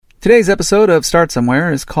Today's episode of Start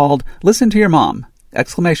Somewhere is called Listen to Your Mom! A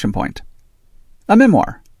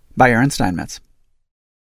memoir by Erin Steinmetz.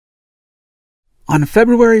 On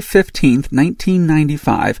February 15th,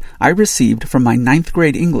 1995, I received from my 9th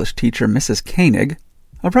grade English teacher, Mrs. Koenig,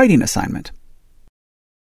 a writing assignment.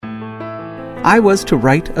 I was to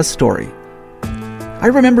write a story. I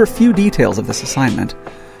remember few details of this assignment.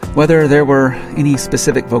 Whether there were any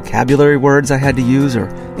specific vocabulary words I had to use or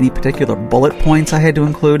any particular bullet points I had to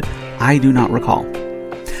include, I do not recall.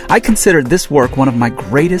 I considered this work one of my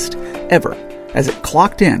greatest ever, as it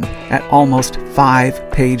clocked in at almost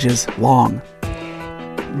 5 pages long.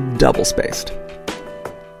 Double-spaced.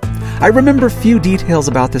 I remember few details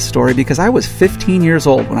about this story because I was 15 years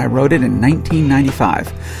old when I wrote it in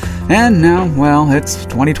 1995. And now, well, it's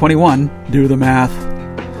 2021. Do the math.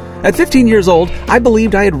 At 15 years old, I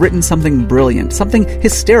believed I had written something brilliant, something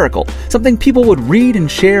hysterical, something people would read and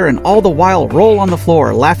share and all the while roll on the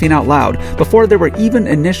floor laughing out loud before there were even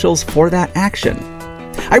initials for that action.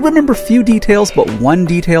 I remember few details, but one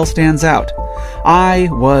detail stands out. I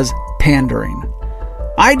was pandering.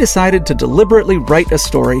 I decided to deliberately write a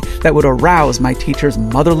story that would arouse my teacher's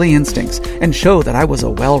motherly instincts and show that I was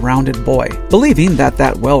a well-rounded boy, believing that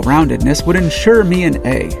well-roundedness would ensure me an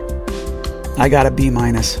A. I got a B-.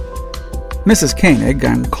 Mrs. Koenig,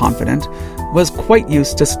 I'm confident, was quite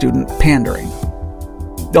used to student pandering.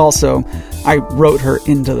 Also, I wrote her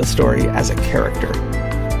into the story as a character.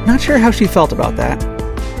 Not sure how she felt about that.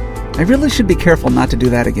 I really should be careful not to do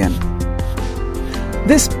that again.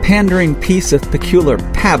 This pandering piece of peculiar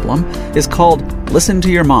pablum is called Listen to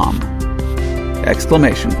Your Mom!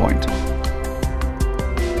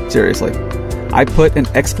 Seriously, I put an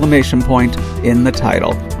exclamation point in the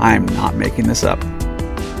title. I'm not making this up.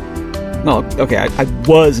 Well, okay, I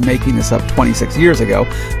was making this up 26 years ago,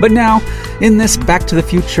 but now, in this Back to the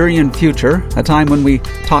Futurian future, a time when we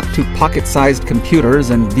talk to pocket-sized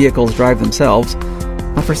computers and vehicles drive themselves,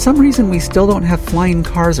 but for some reason we still don't have flying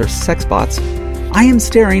cars or sex bots, I am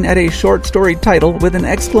staring at a short story title with an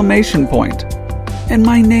exclamation point, and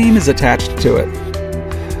my name is attached to it.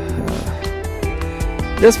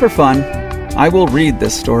 Just for fun, I will read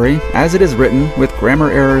this story as it is written with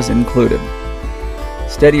grammar errors included.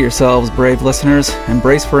 Steady yourselves, brave listeners, and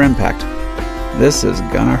brace for impact. This is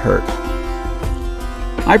gonna hurt.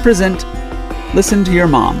 I present Listen to Your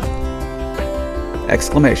Mom!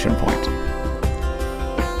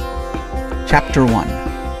 Chapter 1.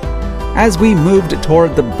 As we moved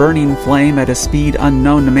toward the burning flame at a speed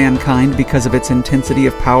unknown to mankind because of its intensity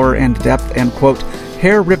of power and depth and, quote,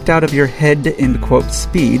 hair ripped out of your head, end quote,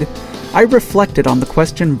 speed, I reflected on the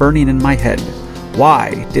question burning in my head.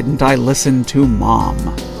 Why didn't I listen to Mom?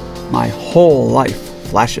 My whole life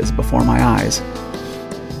flashes before my eyes.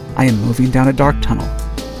 I am moving down a dark tunnel.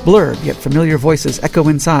 Blurred yet familiar voices echo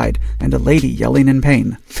inside, and a lady yelling in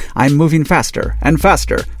pain. I'm moving faster, and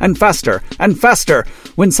faster, and faster, and faster,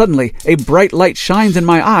 when suddenly a bright light shines in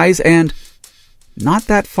my eyes and... Not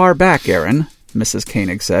that far back, Erin, Mrs.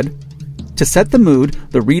 Koenig said. To set the mood,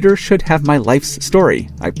 the reader should have my life's story,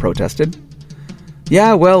 I protested.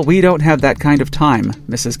 Yeah, well, we don't have that kind of time,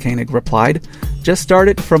 Mrs. Koenig replied. Just start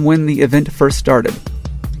it from when the event first started.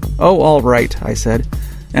 Oh, all right, I said,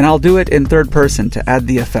 and I'll do it in third person to add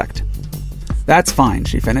the effect. That's fine,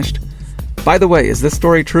 she finished. By the way, is this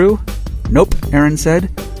story true? Nope, Erin said.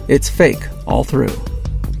 It's fake, all through.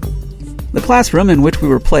 The classroom in which we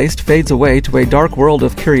were placed fades away to a dark world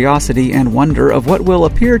of curiosity and wonder of what will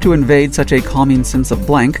appear to invade such a calming sense of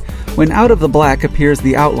blank, when out of the black appears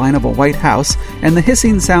the outline of a white house, and the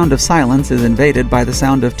hissing sound of silence is invaded by the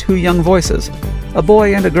sound of 2 young voices, a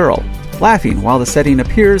boy and a girl, laughing while the setting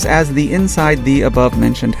appears as the inside the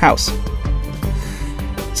above-mentioned house.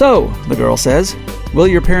 So, the girl says, will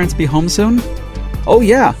your parents be home soon? Oh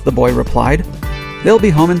yeah, the boy replied. They'll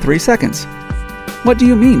be home in 3 seconds. What do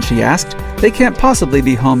you mean, she asked. They can't possibly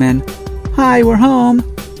be home in... Hi, we're home.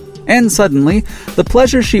 And suddenly, the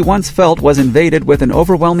pleasure she once felt was invaded with an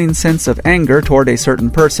overwhelming sense of anger toward a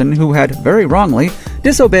certain person who had, very wrongly,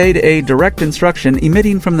 disobeyed a direct instruction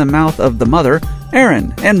emitting from the mouth of the mother,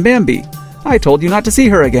 Erin, and Bambi. I told you not to see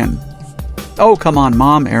her again. Oh, come on,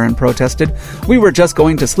 Mom, Erin protested. We were just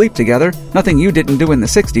going to sleep together, nothing you didn't do in the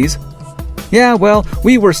 60s. Yeah, well,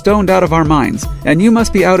 we were stoned out of our minds, and you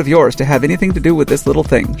must be out of yours to have anything to do with this little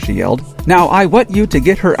thing, she yelled. Now I want you to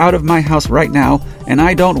get her out of my house right now, and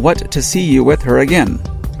I don't want to see you with her again.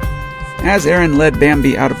 As Erin led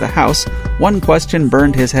Bambi out of the house, one question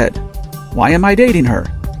burned his head. Why am I dating her?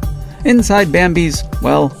 Inside Bambi's,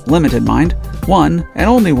 well, limited mind, one, and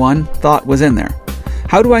only one, thought was in there.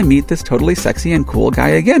 How do I meet this totally sexy and cool guy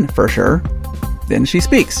again, for sure? Then she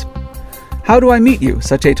speaks. How do I meet you,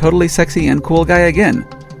 such a totally sexy and cool guy again?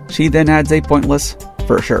 She then adds a pointless,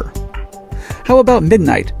 for sure. How about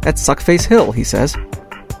midnight at Suckface Hill, he says.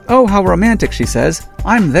 Oh, how romantic, she says.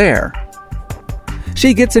 I'm there.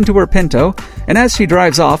 She gets into her Pinto, and as she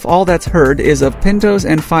drives off, all that's heard is of Pintos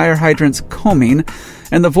and fire hydrants combing,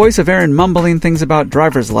 and the voice of Aaron mumbling things about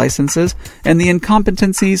driver's licenses and the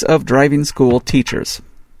incompetencies of driving school teachers.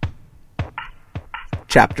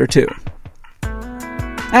 Chapter 2.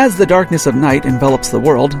 As the darkness of night envelops the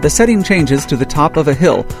world, the setting changes to the top of a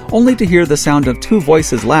hill, only to hear the sound of two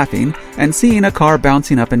voices laughing and seeing a car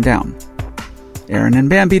bouncing up and down. Aaron and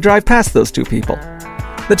Bambi drive past those two people.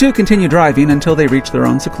 The two continue driving until they reach their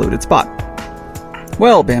own secluded spot.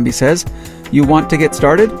 Well, Bambi says, you want to get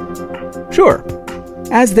started? Sure.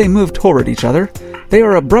 As they move toward each other, they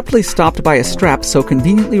are abruptly stopped by a strap so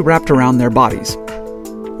conveniently wrapped around their bodies.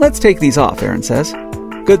 Let's take these off, Aaron says.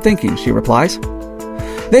 Good thinking, she replies.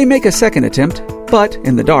 They make a second attempt, but,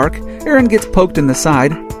 in the dark, Aaron gets poked in the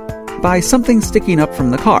side by something sticking up from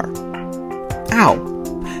the car.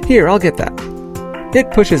 Ow! Here, I'll get that. It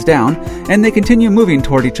pushes down, and they continue moving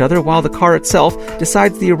toward each other while the car itself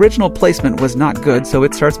decides the original placement was not good, so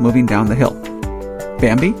it starts moving down the hill.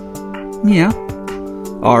 Bambi? Yeah.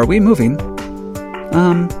 Are we moving?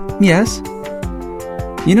 Yes.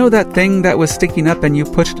 You know that thing that was sticking up and you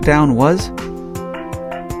pushed down was?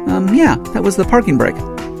 Yeah, that was the parking brake.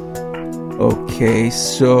 Okay,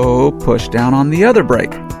 so push down on the other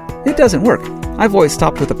brake. It doesn't work. I've always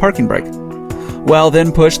stopped with the parking brake. Well,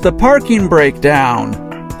 then push the parking brake down.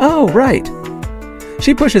 Oh, right.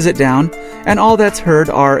 She pushes it down, and all that's heard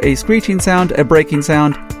are a screeching sound, a braking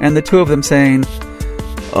sound, and the two of them saying,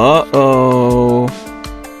 uh-oh.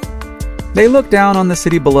 They look down on the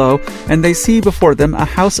city below, and they see before them a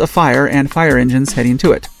house afire and fire engines heading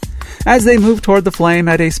to it. As they move toward the flame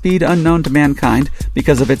at a speed unknown to mankind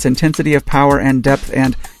because of its intensity of power and depth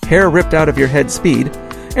and hair-ripped-out-of-your-head speed,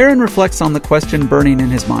 Aaron reflects on the question burning in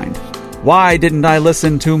his mind. Why didn't I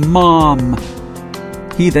listen to Mom?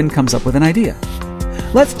 He then comes up with an idea.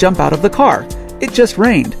 Let's jump out of the car. It just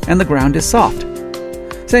rained, and the ground is soft.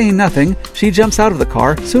 Saying nothing, she jumps out of the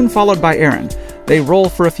car, soon followed by Aaron. They roll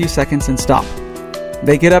for a few seconds and stop.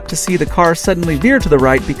 They get up to see the car suddenly veer to the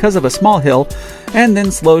right because of a small hill, and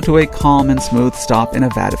then slow to a calm and smooth stop in a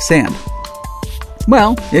vat of sand.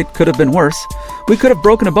 Well, it could have been worse. We could have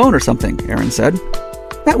broken a bone or something, Aaron said.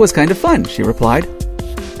 That was kind of fun, she replied.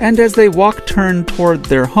 And as they turn toward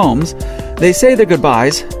their homes, they say their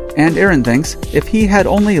goodbyes, and Aaron thinks if he had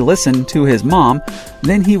only listened to his mom,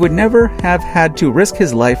 then he would never have had to risk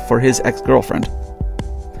his life for his ex-girlfriend.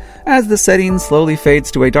 As the setting slowly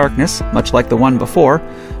fades to a darkness, much like the one before,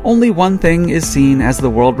 only one thing is seen as the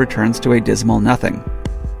world returns to a dismal nothing.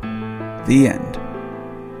 The end.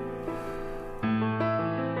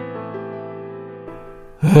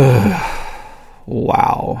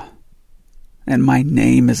 Wow. And my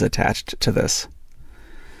name is attached to this.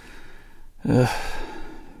 A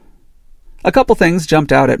couple things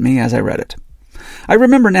jumped out at me as I read it. I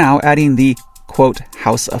remember now adding the, quote,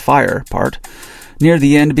 house afire part near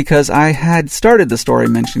the end because I had started the story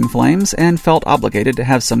mentioning flames and felt obligated to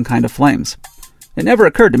have some kind of flames. It never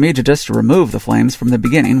occurred to me to just remove the flames from the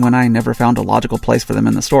beginning when I never found a logical place for them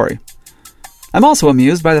in the story. I'm also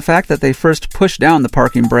amused by the fact that they first push down the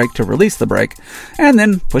parking brake to release the brake, and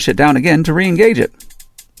then push it down again to re-engage it.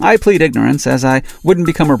 I plead ignorance, as I wouldn't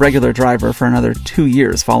become a regular driver for another 2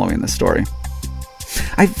 years following this story.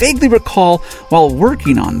 I vaguely recall, while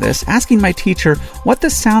working on this, asking my teacher what the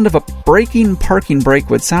sound of a braking parking brake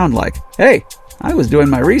would sound like. Hey, I was doing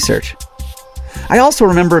my research. I also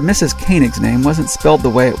remember Mrs. Koenig's name wasn't spelled the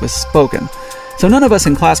way it was spoken, so none of us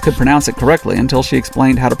in class could pronounce it correctly until she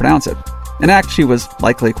explained how to pronounce it, an act she was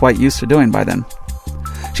likely quite used to doing by then.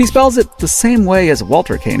 She spells it the same way as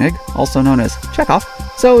Walter Koenig, also known as Chekhov,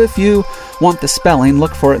 so if you want the spelling,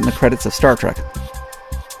 look for it in the credits of Star Trek.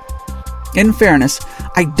 In fairness,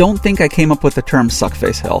 I don't think I came up with the term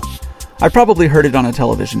Suckface Hill. I probably heard it on a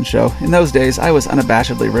television show. In those days, I was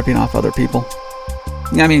unabashedly ripping off other people.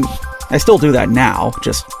 I mean, I still do that now,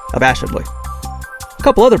 just abashedly. A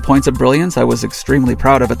couple other points of brilliance I was extremely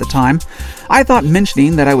proud of at the time. I thought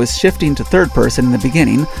mentioning that I was shifting to third person in the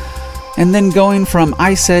beginning, and then going from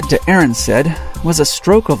I said to Aaron said, was a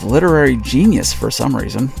stroke of literary genius for some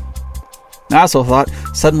reason. I also thought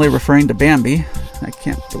suddenly referring to Bambi, I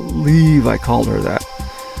can't believe I called her that,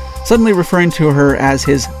 suddenly referring to her as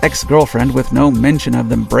his ex-girlfriend with no mention of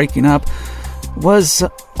them breaking up, was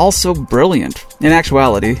also brilliant. In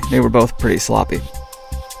actuality, they were both pretty sloppy.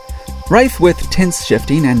 Rife with tense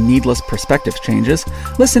shifting and needless perspective changes,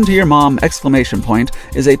 Listen to Your Mom!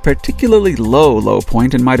 Is a particularly low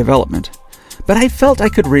point in my development. But I felt I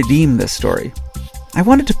could redeem this story. I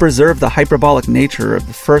wanted to preserve the hyperbolic nature of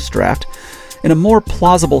the first draft in a more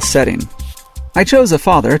plausible setting. I chose a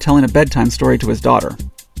father telling a bedtime story to his daughter.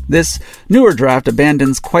 This newer draft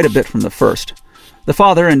abandons quite a bit from the first. The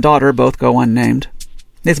father and daughter both go unnamed.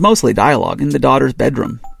 It's mostly dialogue in the daughter's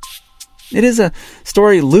bedroom. It is a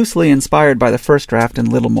story loosely inspired by the first draft and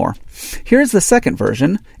little more. Here's the second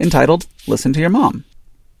version, entitled Listen to Your Mom.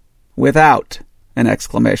 Without an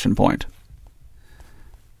exclamation point.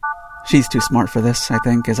 She's too smart for this, I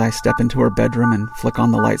think, as I step into her bedroom and flick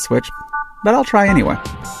on the light switch. But I'll try anyway.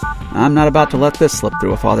 I'm not about to let this slip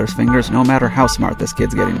through a father's fingers, no matter how smart this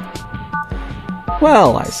kid's getting.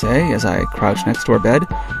 Well, I say, as I crouch next to her bed,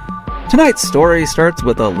 tonight's story starts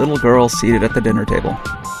with a little girl seated at the dinner table.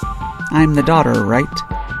 I'm the daughter, right?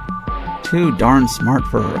 Too darn smart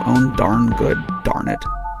for her own darn good, darn it.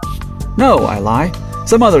 No, I lie.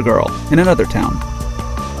 Some other girl, in another town.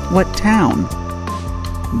 What town?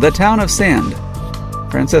 The town of San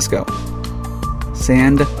Francisco.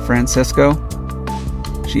 San Francisco?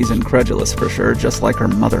 She's incredulous for sure, just like her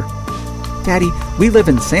mother. Daddy, we live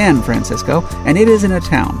in San Francisco, and it isn't a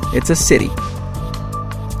town, it's a city.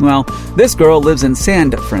 Well, this girl lives in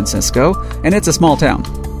San Francisco, and it's a small town.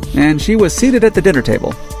 And she was seated at the dinner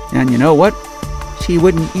table. And you know what? She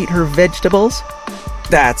wouldn't eat her vegetables?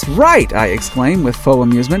 That's right, I exclaim with faux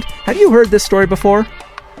amusement. Have you heard this story before?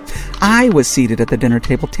 I was seated at the dinner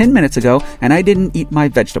table 10 minutes ago, and I didn't eat my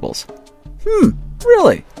vegetables.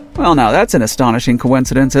 Really? Well, now that's an astonishing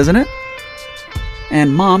coincidence, isn't it?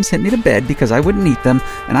 And Mom sent me to bed because I wouldn't eat them,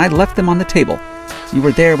 and I left them on the table. You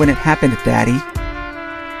were there when it happened, Daddy.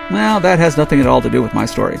 Well, that has nothing at all to do with my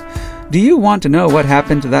story. Do you want to know what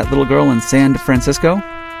happened to that little girl in San Francisco?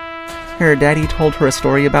 Her daddy told her a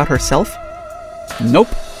story about herself? Nope.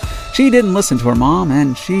 She didn't listen to her mom,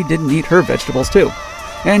 and she didn't eat her vegetables too.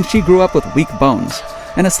 And she grew up with weak bones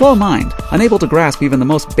and a slow mind, unable to grasp even the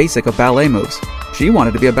most basic of ballet moves. She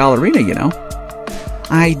wanted to be a ballerina, you know.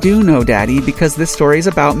 I do know, Daddy, because this story is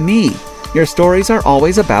about me. Your stories are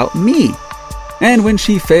always about me. And when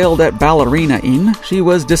she failed at ballerina-ing, she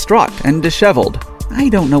was distraught and disheveled. I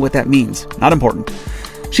don't know what that means. Not important.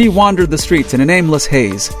 She wandered the streets in an aimless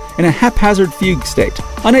haze, in a haphazard fugue state,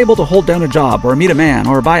 unable to hold down a job or meet a man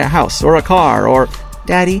or buy a house or a car or...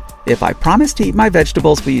 Daddy, if I promise to eat my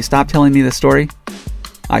vegetables, will you stop telling me this story?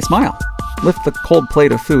 I smile, lift the cold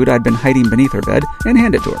plate of food I'd been hiding beneath her bed, and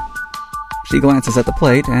hand it to her. She glances at the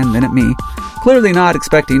plate and then at me, clearly not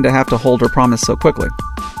expecting to have to hold her promise so quickly.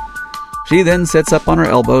 She then sits up on her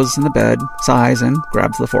elbows in the bed, sighs, and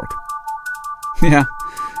grabs the fork. Yeah,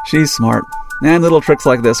 she's smart, and little tricks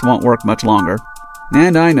like this won't work much longer.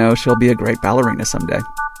 And I know she'll be a great ballerina someday.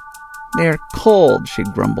 They're cold, she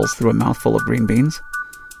grumbles through a mouthful of green beans.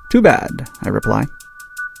 Too bad, I reply.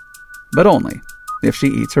 But only if she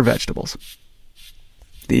eats her vegetables.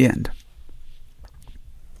 The end.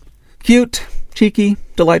 Cute, cheeky,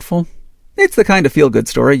 delightful. It's the kind of feel-good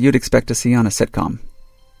story you'd expect to see on a sitcom.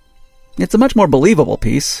 It's a much more believable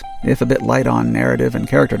piece, if a bit light on narrative and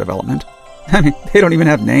character development. I mean, they don't even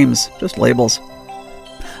have names, just labels.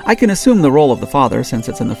 I can assume the role of the father since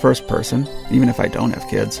it's in the first person, even if I don't have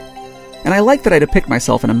kids. And I like that I depict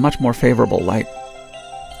myself in a much more favorable light.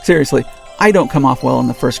 Seriously, I don't come off well in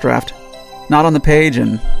the first draft. Not on the page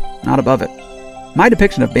and not above it. My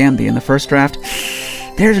depiction of Bambi in the first draft,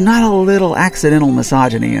 there's not a little accidental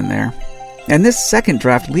misogyny in there. And this second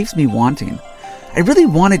draft leaves me wanting. I really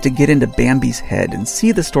wanted to get into Bambi's head and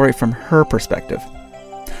see the story from her perspective.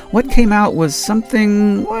 What came out was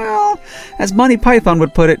something, well, as Monty Python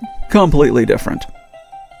would put it, completely different.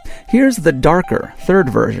 Here's the darker third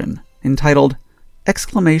version, entitled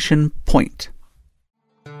Exclamation Point.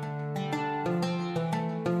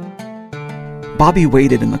 Bobby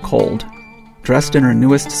waited in the cold, dressed in her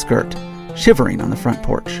newest skirt, shivering on the front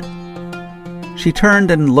porch. She turned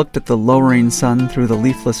and looked at the lowering sun through the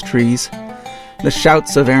leafless trees, the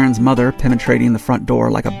shouts of Aaron's mother penetrating the front door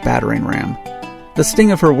like a battering ram, the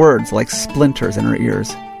sting of her words like splinters in her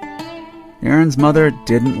ears. Aaron's mother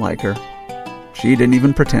didn't like her. She didn't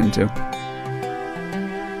even pretend to.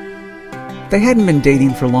 They hadn't been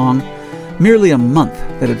dating for long, merely a month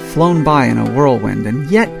that had flown by in a whirlwind and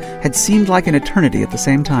yet had seemed like an eternity at the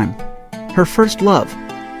same time. Her first love,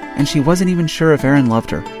 and she wasn't even sure if Aaron loved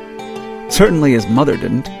her. Certainly his mother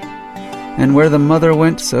didn't. And where the mother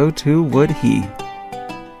went, so too would he.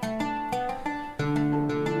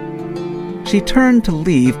 She turned to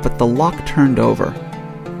leave, but the lock turned over.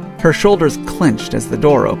 Her shoulders clenched as the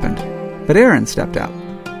door opened, but Aaron stepped out,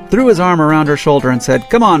 threw his arm around her shoulder and said,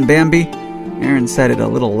 "Come on, Bambi." Aaron said it a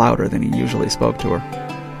little louder than he usually spoke to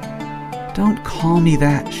her. "Don't call me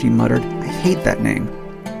that," she muttered. "I hate that name.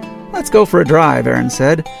 "Let's go for a drive," Aaron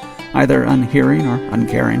said, either unhearing or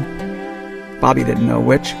uncaring. Bobby didn't know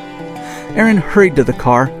which. Aaron hurried to the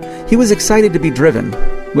car. He was excited to be driven.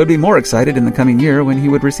 Would be more excited in the coming year when he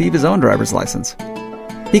would receive his own driver's license.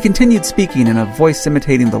 He continued speaking in a voice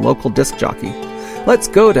imitating the local disc jockey. "Let's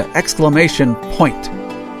go to exclamation point."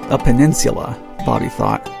 A peninsula, Bobby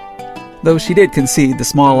thought. Though she did concede the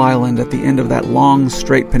small island at the end of that long,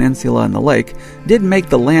 straight peninsula in the lake did make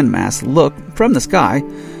the landmass look, from the sky,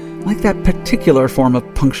 like that particular form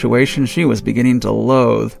of punctuation she was beginning to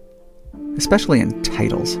loathe. Especially in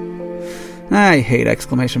titles. "I hate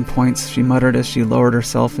exclamation points," she muttered as she lowered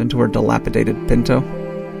herself into her dilapidated Pinto.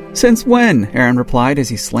 "Since when?" Aaron replied as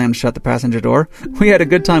he slammed shut the passenger door. "We had a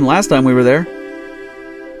good time last time we were there."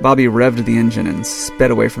 Bobby revved the engine and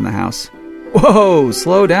sped away from the house. "Whoa,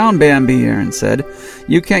 slow down, Bambi," Aaron said.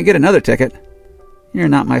 "You can't get another ticket." "You're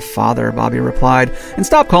not my father," Bobby replied. "And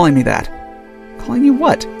stop calling me that." "Calling you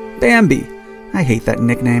what?" "Bambi. I hate that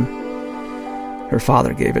nickname." Her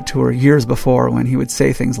father gave it to her years before when he would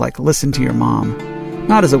say things like, "Listen to your mom,"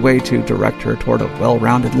 not as a way to direct her toward a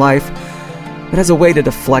well-rounded life, but as a way to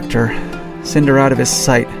deflect her, send her out of his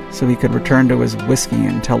sight so he could return to his whiskey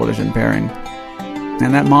and television pairing.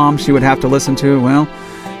 And that mom she would have to listen to, well,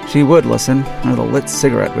 she would listen, or the lit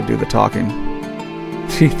cigarette would do the talking.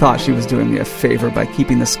 "She thought she was doing me a favor by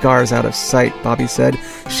keeping the scars out of sight," Bobby said,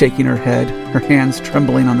 shaking her head, her hands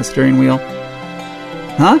trembling on the steering wheel.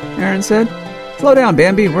 "Huh?" Aaron said. "Slow down,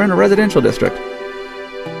 Bambi. We're in a residential district."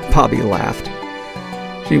 Bobby laughed.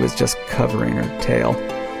 She was just covering her tail,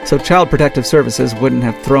 so Child Protective Services wouldn't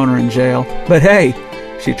have thrown her in jail. But hey,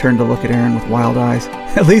 she turned to look at Aaron with wild eyes,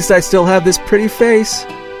 "at least I still have this pretty face."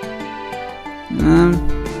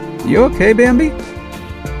 You okay, Bambi?"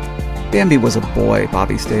 Bambi was a boy,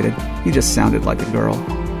 Bobby stated. He just sounded like a girl.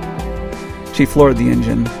 She floored the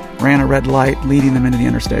engine, ran a red light, leading them into the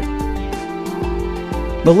interstate.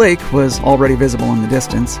 The lake was already visible in the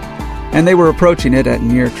distance, and they were approaching it at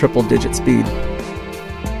near triple-digit speed.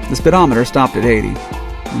 The speedometer stopped at 80,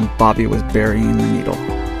 and Bobby was burying the needle.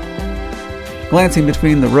 Glancing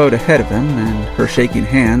between the road ahead of him and her shaking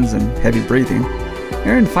hands and heavy breathing,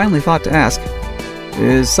 Aaron finally thought to ask,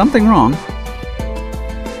 "Is something wrong?"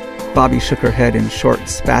 Bobby shook her head in short,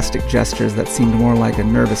 spastic gestures that seemed more like a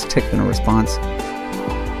nervous tic than a response.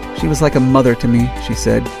 "She was like a mother to me," she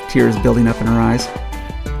said, tears building up in her eyes.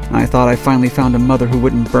 "I thought I finally found a mother who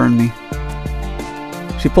wouldn't burn me."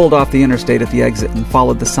 She pulled off the interstate at the exit and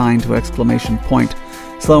followed the sign to exclamation point,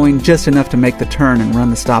 slowing just enough to make the turn and run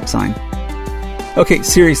the stop sign. "Okay,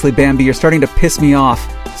 seriously, Bambi, you're starting to piss me off.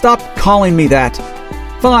 Stop calling me that."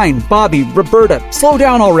 "Fine, Bobby, Roberta, slow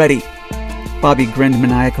down already." Bobby grinned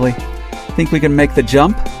maniacally. "Think we can make the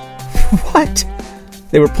jump?" "What?"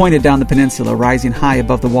 They were pointed down the peninsula, rising high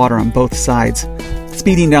above the water on both sides.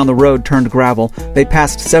 Speeding down the road turned gravel, they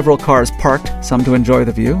passed several cars parked, some to enjoy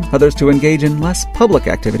the view, others to engage in less public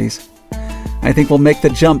activities. "I think we'll make the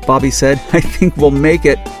jump," Bobby said. "I think we'll make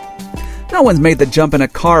it." "No one's made the jump in a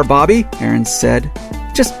car, Bobby," Aaron said.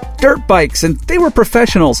 "Just dirt bikes, and they were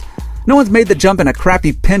professionals. No one's made the jump in a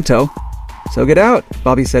crappy Pinto." "So get out,"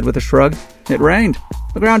 Bobby said with a shrug. "It rained.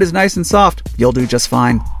 The ground is nice and soft. You'll do just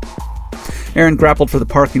fine." Aaron grappled for the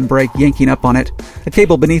parking brake, yanking up on it. A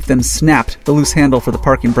cable beneath them snapped, the loose handle for the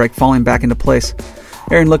parking brake falling back into place.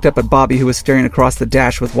 Aaron looked up at Bobby, who was staring across the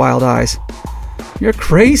dash with wild eyes. "You're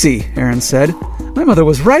crazy," Aaron said. "My mother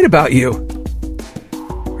was right about you."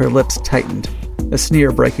 Her lips tightened, a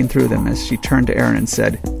sneer breaking through them as she turned to Aaron and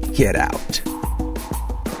said, "Get out."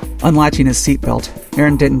 Unlatching his seatbelt,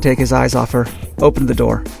 Aaron didn't take his eyes off her, opened the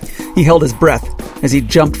door. He held his breath as he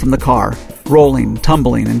jumped from the car, rolling,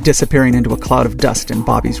 tumbling, and disappearing into a cloud of dust in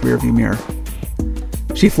Bobby's rearview mirror.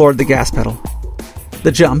 She floored the gas pedal.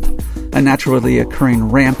 The jump, a naturally occurring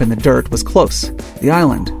ramp in the dirt, was close. The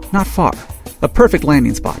island, not far. A perfect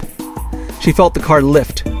landing spot. She felt the car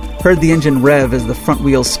lift, heard the engine rev as the front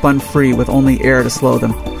wheels spun free with only air to slow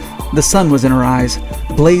them. The sun was in her eyes,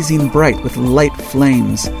 blazing bright with light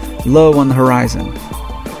flames, low on the horizon.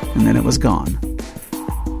 And then it was gone.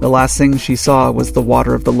 The last thing she saw was the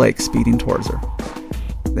water of the lake speeding towards her.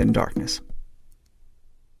 Then darkness.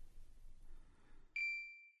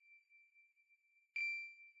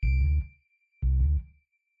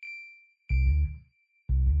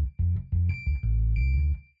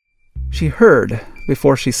 She heard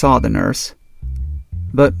before she saw the nurse,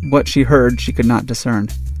 but what she heard she could not discern.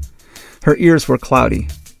 Her ears were cloudy,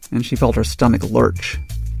 and she felt her stomach lurch,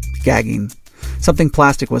 gagging. Something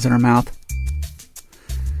plastic was in her mouth.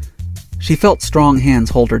 She felt strong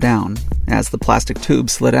hands hold her down as the plastic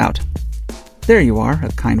tube slid out. "There you are,"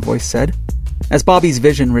 a kind voice said. As Bobby's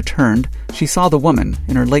vision returned, she saw the woman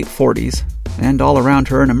in her late 40s, and all around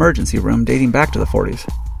her an emergency room dating back to the 40s.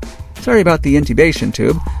 "Sorry about the intubation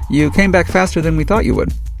tube. You came back faster than we thought you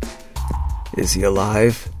would." "Is he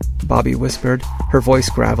alive?" Bobby whispered, her voice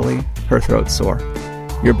gravelly, her throat sore.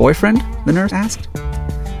 "Your boyfriend?" the nurse asked.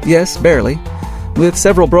 "Yes, barely. With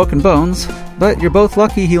several broken bones, but you're both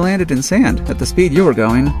lucky he landed in sand at the speed you were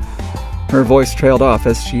going." Her voice trailed off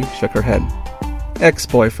as she shook her head.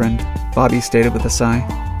 "Ex-boyfriend," Bobby stated with a sigh.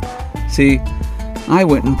 "See, I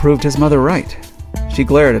went and proved his mother right." She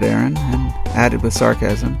glared at Aaron and added with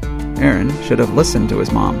sarcasm, "Aaron should have listened to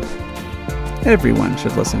his mom." "Everyone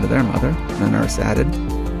should listen to their mother," the nurse added.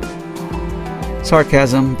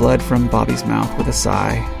 Sarcasm bled from Bobby's mouth with a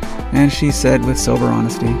sigh, and she said with sober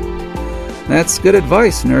honesty, "That's good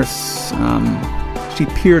advice, nurse." She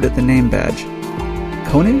peered at the name badge.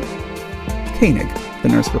 "Koenig?" "Koenig," the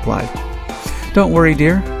nurse replied. "Don't worry,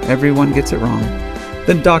 dear. Everyone gets it wrong.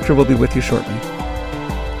 The doctor will be with you shortly."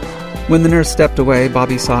 When the nurse stepped away,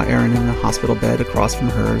 Bobby saw Aaron in the hospital bed across from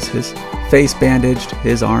hers, his face bandaged,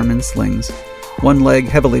 his arm in slings, one leg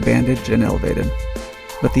heavily bandaged and elevated.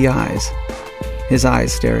 But the eyes, his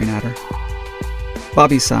eyes staring at her.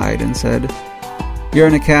 Bobby sighed and said, "You're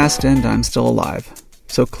in a cast and I'm still alive,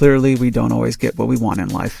 so clearly we don't always get what we want in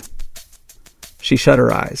life." She shut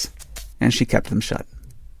her eyes, and she kept them shut.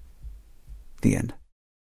 The end.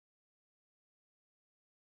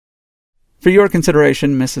 For your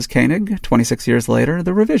consideration, Mrs. Koenig, 26 years later,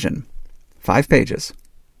 the revision. 5 pages.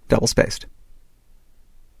 Double-spaced.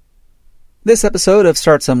 This episode of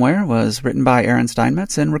Start Somewhere was written by Aaron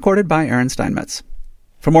Steinmetz and recorded by Aaron Steinmetz.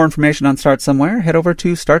 For more information on Start Somewhere, head over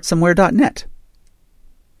to startsomewhere.net.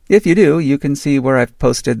 If you do, you can see where I've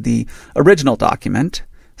posted the original document,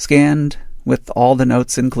 scanned with all the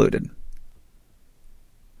notes included.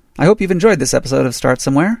 I hope you've enjoyed this episode of Start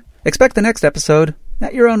Somewhere. Expect the next episode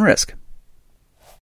at your own risk.